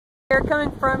here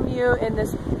coming from you in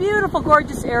this beautiful,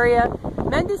 gorgeous area,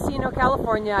 Mendocino,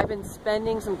 California. I've been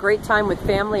spending some great time with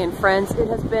family and friends. It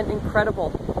has been incredible.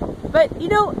 But you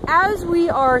know, as we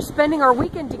are spending our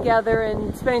weekend together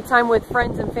and spending time with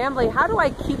friends and family, how do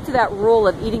I keep to that rule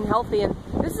of eating healthy? And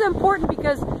this is important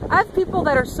because I have people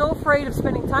that are so afraid of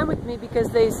spending time with me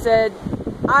because they said,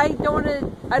 I don't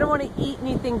want to eat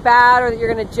anything bad, or that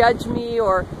you're going to judge me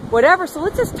or whatever. So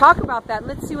let's just talk about that and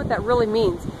let's see what that really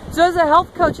means. So as a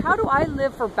health coach, how do I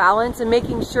live for balance and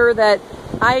making sure that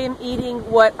I am eating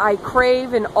what I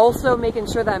crave and also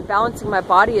making sure that I'm balancing my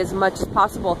body as much as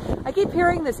possible? I keep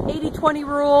hearing this 80-20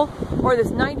 rule or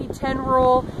this 90-10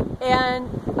 rule, and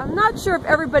I'm not sure if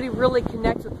everybody really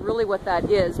connects with really what that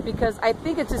is, because I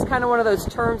think it's just kind of one of those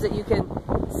terms that you can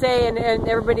say and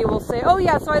everybody will say, oh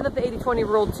yeah, so I live the 80-20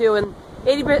 rule too, and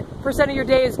 80% of your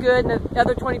day is good and the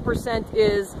other 20%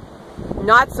 is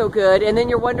not so good, and then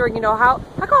you're wondering, you know, how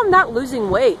come I'm not losing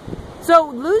weight? So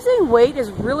losing weight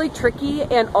is really tricky,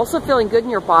 and also feeling good in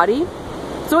your body.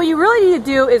 So what you really need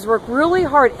to do is work really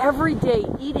hard every day,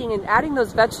 eating and adding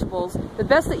those vegetables the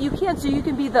best that you can, so you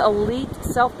can be the elite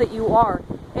self that you are,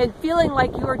 and feeling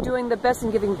like you are doing the best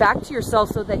and giving back to yourself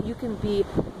so that you can be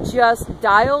just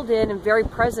dialed in and very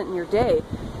present in your day.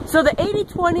 So the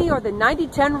 80-20 or the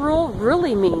 90-10 rule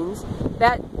really means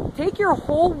that take your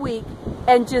whole week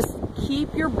and just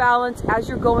keep your balance as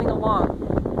you're going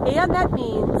along. And that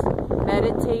means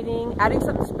meditating, adding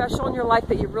something special in your life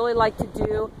that you really like to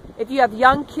do. If you have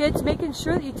young kids, making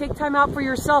sure that you take time out for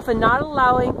yourself and not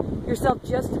allowing yourself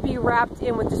just to be wrapped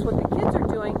in with just what the kids are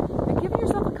doing, but giving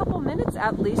yourself a couple minutes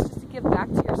at least just to give back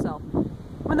to yourself.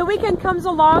 When the weekend comes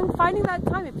along, finding that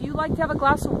time. If you like to have a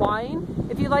glass of wine,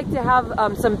 if you like to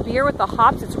have some beer with the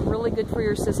hops, it's really good for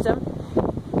your system.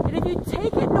 And if you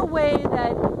take it in a way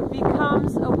that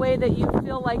becomes a way that you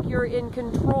feel like you're in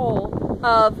control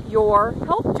of your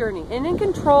health journey and in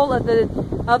control of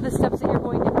the steps that you're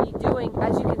going to be doing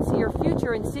as you can see your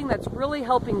future and seeing that's really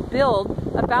helping build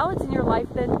a balance in your life,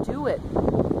 then do it.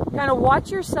 Kind of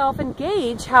watch yourself and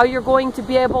gauge how you're going to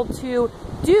be able to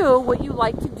do what you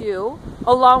like to do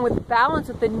along with balance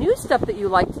with the new stuff that you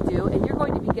like to do, and you're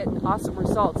going to be getting awesome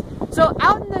results. So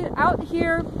out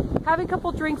here, having a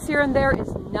couple drinks here and there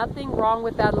is nothing wrong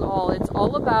with that at all. It's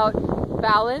all about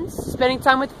balance, spending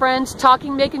time with friends,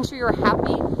 talking, making sure you're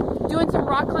happy, doing some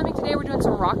rock climbing. Today we're doing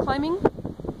some rock climbing.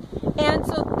 And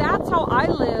so that's how I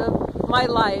live my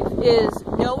life, is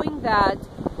knowing that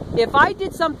if I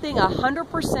did something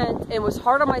 100% and was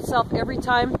hard on myself every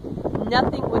time,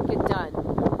 nothing would get done.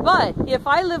 But if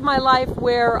I live my life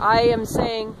where I am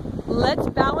saying, let's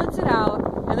balance it out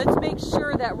and let's make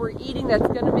sure that we're eating that's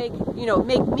going to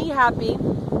make me happy,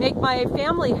 make my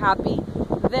family happy,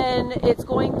 then it's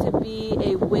going to be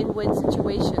a win-win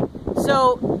situation.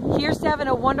 So here's to having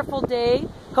a wonderful day.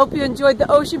 Hope you enjoyed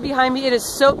the ocean behind me. It is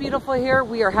so beautiful here.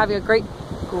 We are having a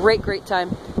great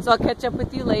time. So I'll catch up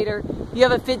with you later. You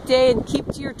have a fit day and keep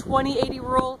to your 20-80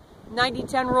 rule,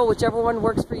 90-10 rule, whichever one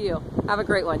works for you. Have a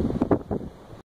great one.